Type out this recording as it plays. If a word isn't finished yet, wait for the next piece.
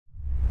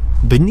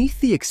Beneath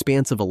the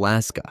expanse of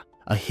Alaska,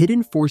 a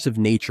hidden force of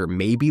nature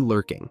may be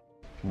lurking,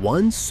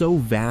 one so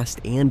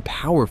vast and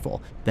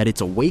powerful that its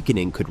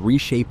awakening could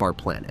reshape our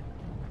planet.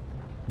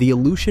 The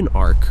Aleutian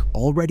Arc,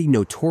 already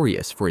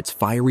notorious for its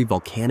fiery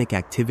volcanic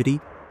activity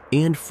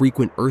and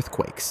frequent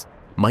earthquakes,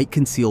 might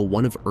conceal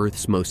one of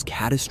Earth's most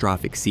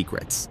catastrophic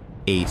secrets,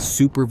 a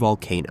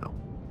supervolcano.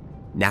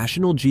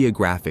 National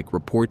Geographic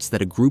reports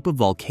that a group of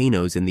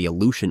volcanoes in the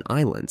Aleutian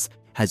Islands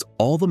has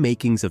all the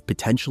makings of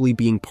potentially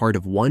being part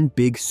of one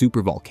big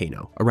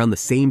supervolcano around the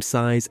same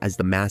size as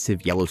the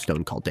massive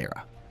Yellowstone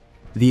caldera.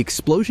 The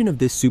explosion of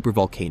this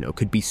supervolcano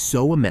could be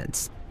so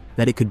immense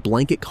that it could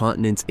blanket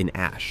continents in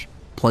ash,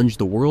 plunge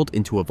the world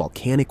into a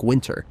volcanic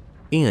winter,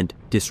 and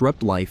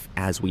disrupt life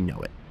as we know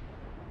it.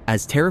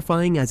 As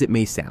terrifying as it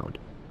may sound,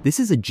 this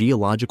is a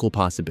geological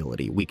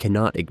possibility we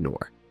cannot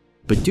ignore.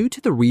 But due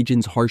to the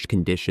region's harsh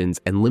conditions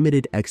and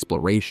limited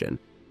exploration,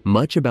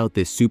 much about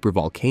this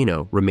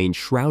supervolcano remains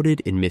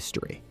shrouded in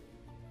mystery.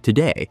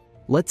 Today,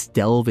 let's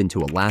delve into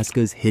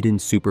Alaska's hidden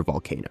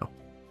supervolcano,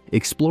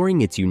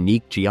 exploring its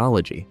unique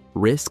geology,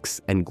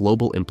 risks, and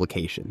global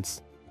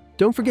implications.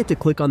 Don't forget to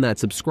click on that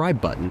subscribe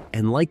button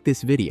and like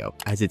this video,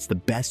 as it's the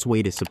best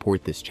way to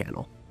support this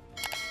channel.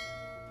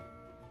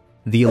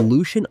 The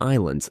Aleutian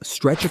Islands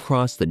stretch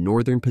across the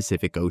northern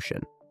Pacific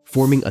Ocean,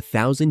 forming a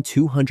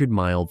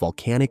 1,200-mile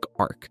volcanic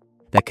arc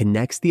that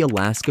connects the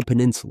Alaska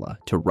Peninsula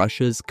to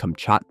Russia's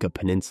Kamchatka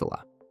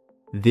Peninsula.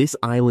 This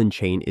island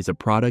chain is a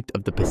product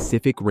of the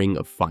Pacific Ring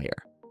of Fire,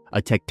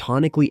 a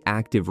tectonically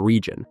active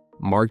region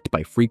marked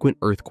by frequent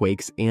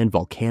earthquakes and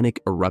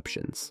volcanic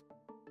eruptions.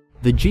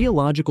 The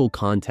geological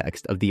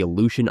context of the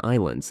Aleutian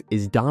Islands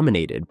is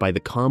dominated by the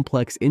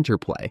complex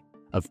interplay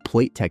of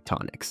plate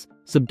tectonics,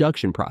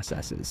 subduction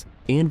processes,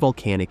 and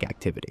volcanic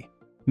activity,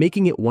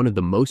 making it one of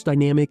the most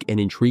dynamic and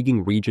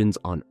intriguing regions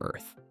on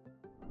Earth.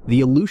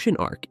 The Aleutian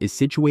Arc is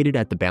situated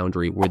at the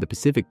boundary where the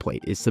Pacific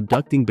Plate is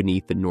subducting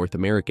beneath the North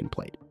American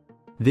Plate.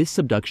 This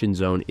subduction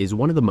zone is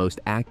one of the most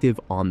active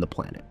on the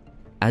planet.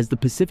 As the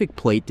Pacific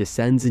Plate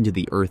descends into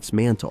the Earth's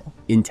mantle,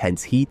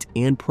 intense heat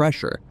and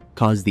pressure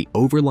cause the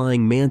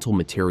overlying mantle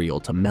material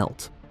to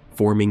melt,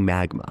 forming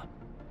magma.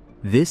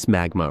 This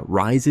magma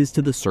rises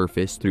to the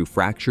surface through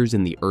fractures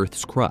in the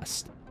Earth's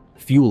crust,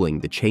 fueling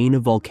the chain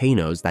of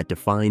volcanoes that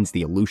defines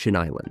the Aleutian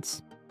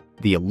Islands.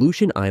 The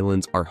Aleutian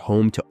Islands are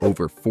home to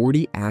over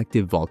 40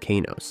 active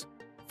volcanoes,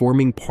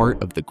 forming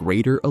part of the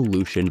Greater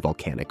Aleutian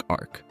Volcanic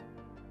Arc.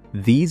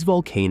 These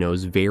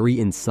volcanoes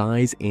vary in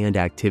size and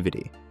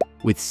activity,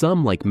 with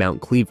some like Mount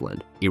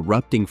Cleveland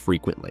erupting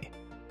frequently,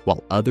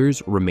 while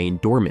others remain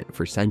dormant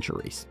for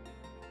centuries.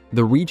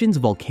 The region's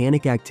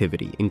volcanic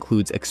activity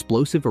includes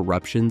explosive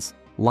eruptions,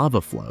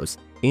 lava flows,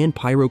 and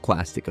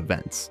pyroclastic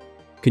events,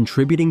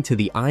 contributing to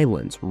the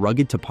island's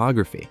rugged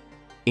topography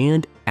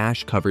and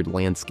ash-covered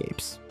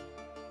landscapes.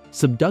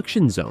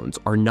 Subduction zones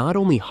are not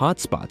only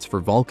hotspots for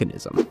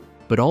volcanism,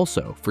 but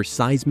also for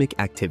seismic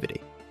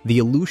activity. The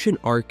Aleutian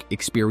Arc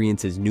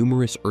experiences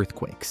numerous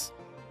earthquakes,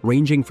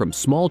 ranging from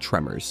small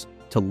tremors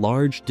to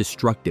large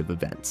destructive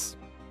events.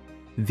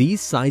 These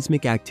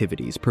seismic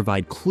activities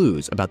provide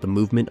clues about the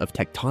movement of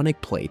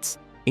tectonic plates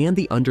and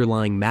the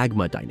underlying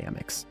magma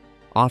dynamics,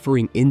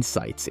 offering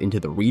insights into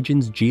the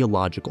region's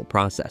geological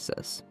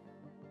processes.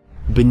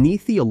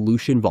 Beneath the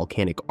Aleutian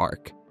Volcanic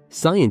Arc,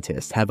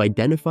 scientists have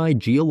identified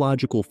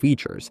geological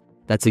features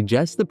that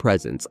suggest the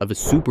presence of a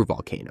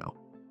supervolcano.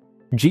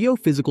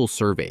 Geophysical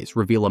surveys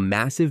reveal a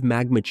massive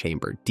magma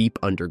chamber deep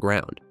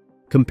underground,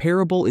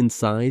 comparable in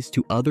size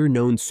to other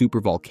known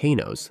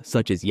supervolcanoes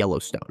such as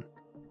Yellowstone.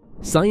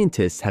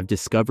 Scientists have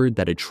discovered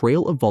that a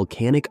trail of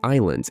volcanic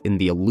islands in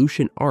the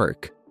Aleutian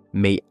Arc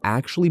may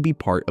actually be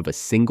part of a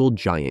single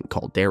giant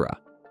caldera.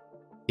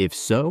 If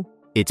so,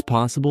 it's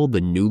possible the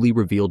newly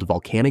revealed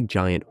volcanic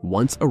giant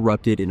once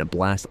erupted in a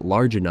blast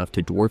large enough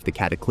to dwarf the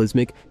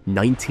cataclysmic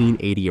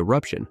 1980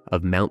 eruption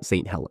of Mount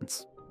St.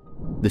 Helens.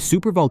 The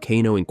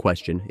supervolcano in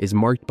question is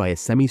marked by a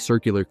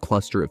semicircular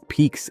cluster of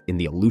peaks in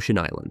the Aleutian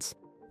Islands,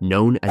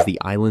 known as the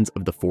Islands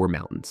of the Four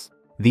Mountains.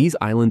 These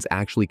islands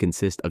actually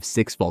consist of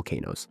 6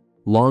 volcanoes.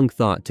 Long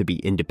thought to be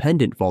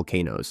independent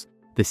volcanoes,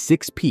 the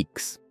 6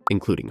 peaks,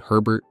 including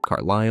Herbert,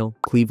 Carlisle,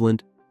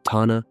 Cleveland,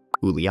 Tana,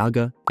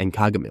 Uliaga, and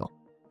Kagamil,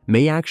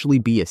 may actually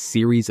be a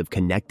series of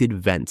connected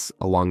vents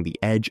along the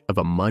edge of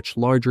a much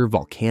larger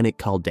volcanic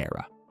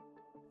caldera.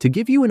 To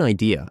give you an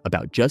idea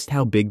about just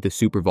how big the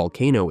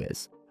supervolcano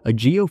is, a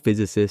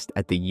geophysicist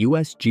at the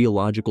U.S.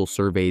 Geological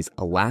Survey's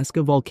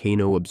Alaska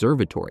Volcano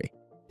Observatory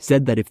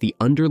said that if the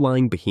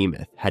underlying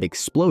behemoth had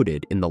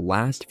exploded in the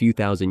last few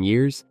thousand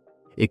years,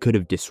 it could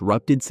have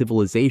disrupted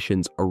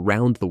civilizations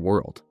around the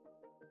world.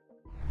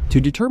 To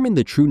determine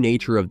the true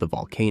nature of the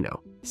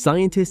volcano,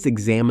 scientists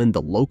examined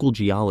the local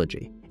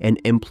geology and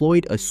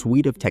employed a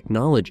suite of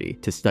technology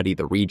to study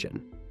the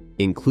region,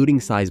 including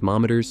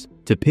seismometers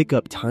to pick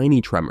up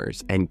tiny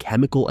tremors and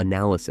chemical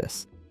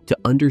analysis to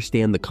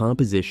understand the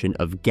composition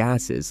of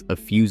gases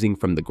effusing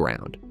from the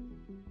ground.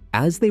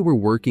 As they were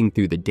working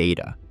through the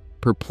data,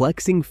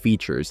 perplexing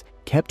features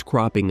kept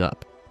cropping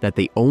up that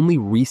they only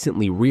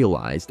recently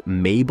realized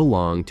may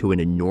belong to an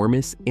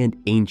enormous and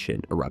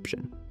ancient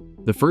eruption.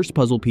 The first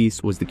puzzle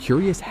piece was the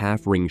curious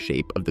half-ring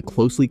shape of the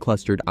closely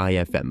clustered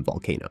IFM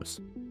volcanoes.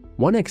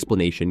 One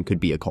explanation could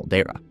be a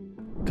caldera.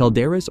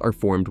 Calderas are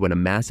formed when a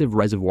massive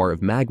reservoir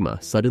of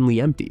magma suddenly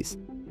empties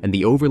and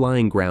the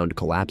overlying ground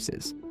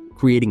collapses,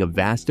 creating a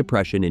vast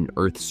depression in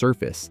Earth's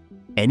surface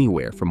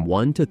anywhere from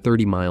 1 to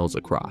 30 miles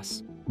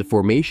across. The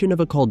formation of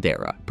a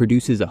caldera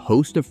produces a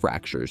host of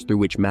fractures through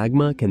which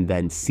magma can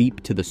then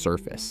seep to the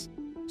surface,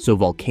 so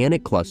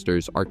volcanic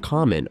clusters are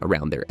common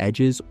around their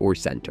edges or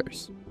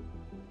centers.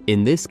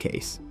 In this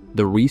case,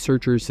 the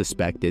researchers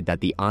suspected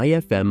that the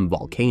IFM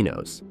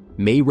volcanoes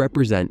may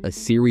represent a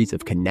series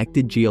of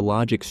connected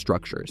geologic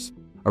structures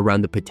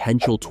around the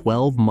potential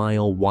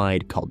 12-mile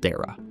wide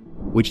caldera,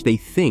 which they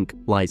think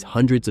lies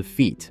hundreds of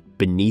feet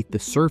beneath the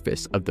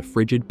surface of the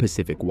frigid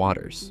Pacific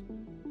waters.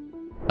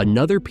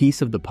 Another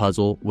piece of the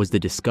puzzle was the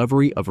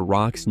discovery of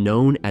rocks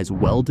known as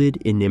welded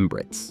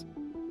invertebrates.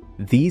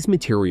 These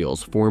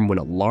materials form when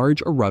a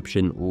large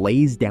eruption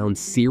lays down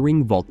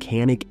searing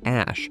volcanic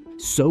ash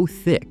so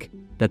thick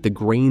that the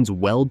grains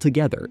weld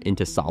together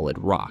into solid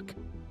rock.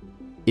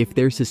 If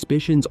their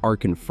suspicions are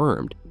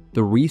confirmed,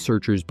 the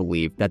researchers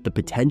believe that the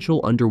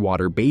potential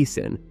underwater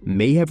basin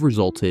may have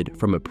resulted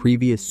from a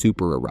previous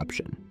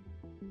supereruption.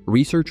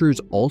 Researchers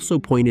also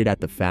pointed at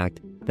the fact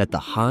that the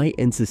high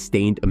and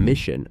sustained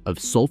emission of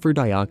sulfur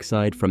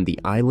dioxide from the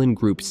island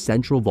group's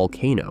central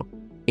volcano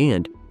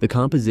and the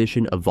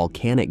composition of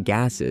volcanic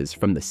gases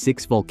from the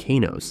 6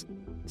 volcanoes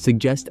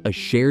suggest a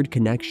shared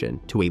connection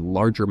to a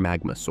larger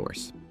magma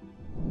source.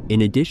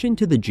 In addition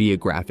to the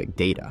geographic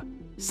data,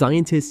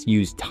 scientists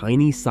use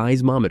tiny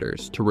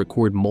seismometers to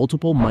record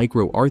multiple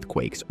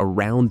micro-earthquakes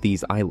around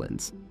these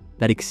islands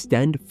that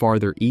extend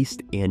farther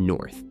east and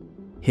north,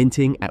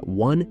 hinting at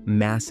one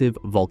massive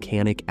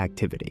volcanic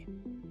activity.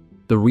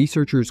 The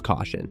researchers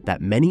caution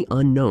that many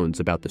unknowns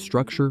about the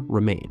structure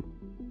remain.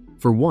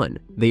 For one,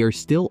 they are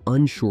still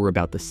unsure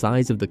about the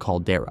size of the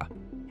caldera,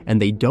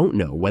 and they don't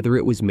know whether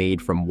it was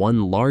made from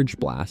one large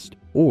blast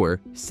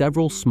or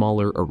several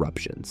smaller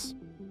eruptions.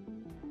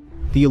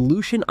 The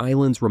Aleutian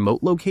Islands'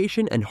 remote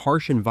location and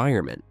harsh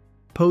environment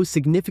pose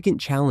significant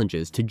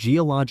challenges to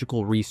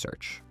geological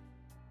research.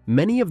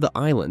 Many of the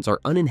islands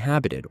are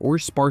uninhabited or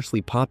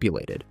sparsely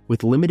populated,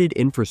 with limited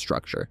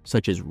infrastructure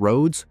such as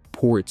roads,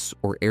 ports,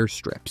 or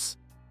airstrips.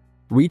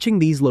 Reaching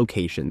these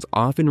locations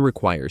often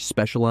requires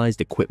specialized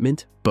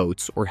equipment,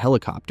 boats, or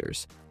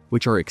helicopters,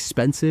 which are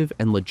expensive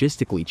and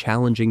logistically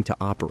challenging to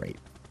operate.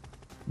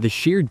 The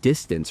sheer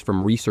distance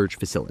from research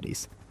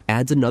facilities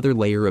adds another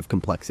layer of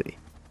complexity,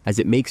 as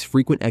it makes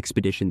frequent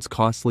expeditions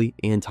costly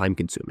and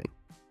time-consuming.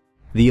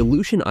 The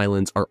Aleutian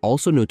Islands are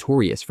also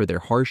notorious for their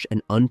harsh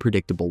and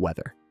unpredictable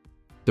weather.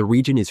 The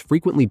region is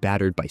frequently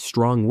battered by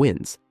strong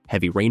winds,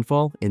 heavy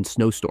rainfall, and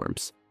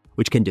snowstorms,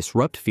 which can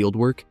disrupt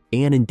fieldwork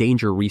and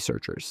endanger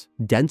researchers.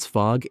 Dense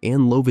fog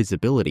and low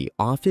visibility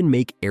often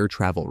make air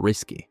travel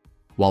risky,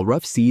 while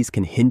rough seas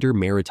can hinder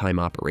maritime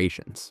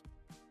operations.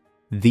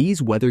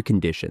 These weather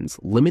conditions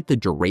limit the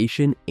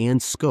duration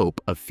and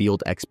scope of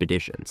field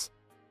expeditions,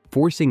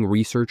 forcing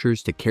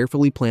researchers to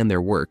carefully plan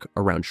their work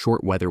around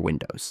short weather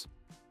windows.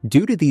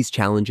 Due to these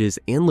challenges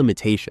and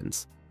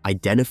limitations,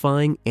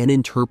 identifying and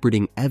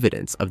interpreting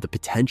evidence of the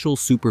potential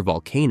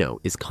supervolcano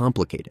is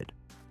complicated.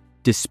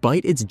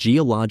 Despite its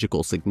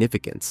geological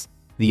significance,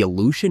 the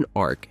Aleutian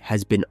Arc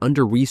has been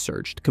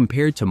under-researched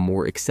compared to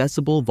more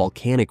accessible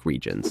volcanic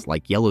regions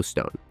like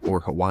Yellowstone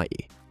or Hawaii.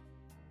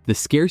 The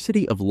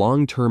scarcity of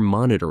long-term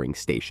monitoring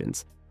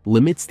stations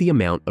limits the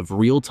amount of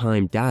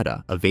real-time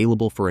data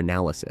available for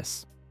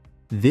analysis.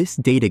 This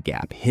data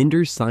gap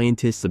hinders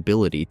scientists'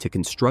 ability to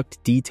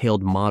construct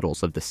detailed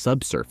models of the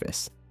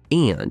subsurface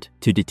and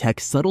to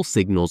detect subtle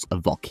signals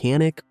of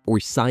volcanic or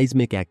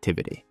seismic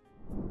activity.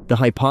 The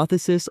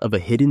hypothesis of a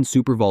hidden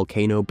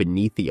supervolcano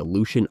beneath the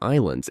Aleutian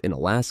Islands in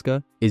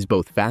Alaska is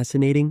both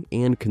fascinating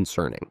and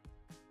concerning.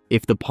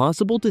 If the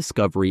possible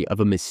discovery of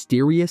a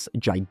mysterious,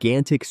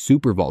 gigantic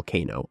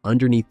supervolcano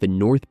underneath the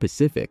North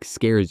Pacific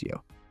scares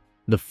you,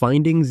 the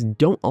findings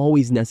don't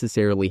always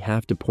necessarily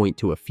have to point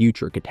to a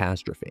future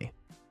catastrophe.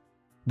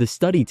 The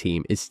study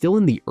team is still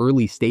in the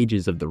early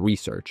stages of the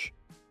research,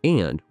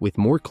 and with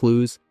more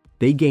clues,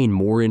 they gain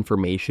more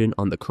information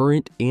on the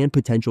current and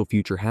potential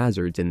future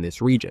hazards in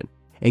this region,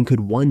 and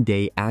could one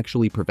day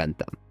actually prevent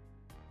them.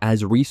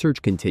 As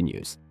research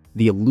continues,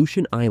 the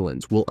Aleutian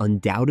Islands will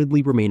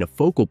undoubtedly remain a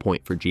focal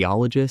point for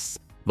geologists,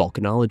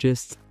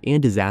 volcanologists,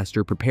 and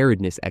disaster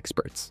preparedness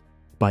experts.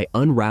 By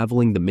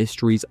unraveling the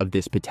mysteries of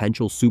this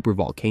potential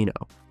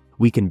supervolcano,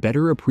 we can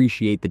better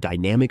appreciate the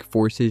dynamic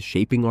forces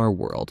shaping our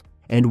world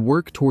and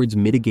work towards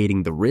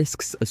mitigating the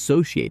risks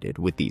associated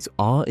with these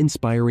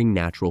awe-inspiring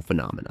natural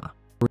phenomena.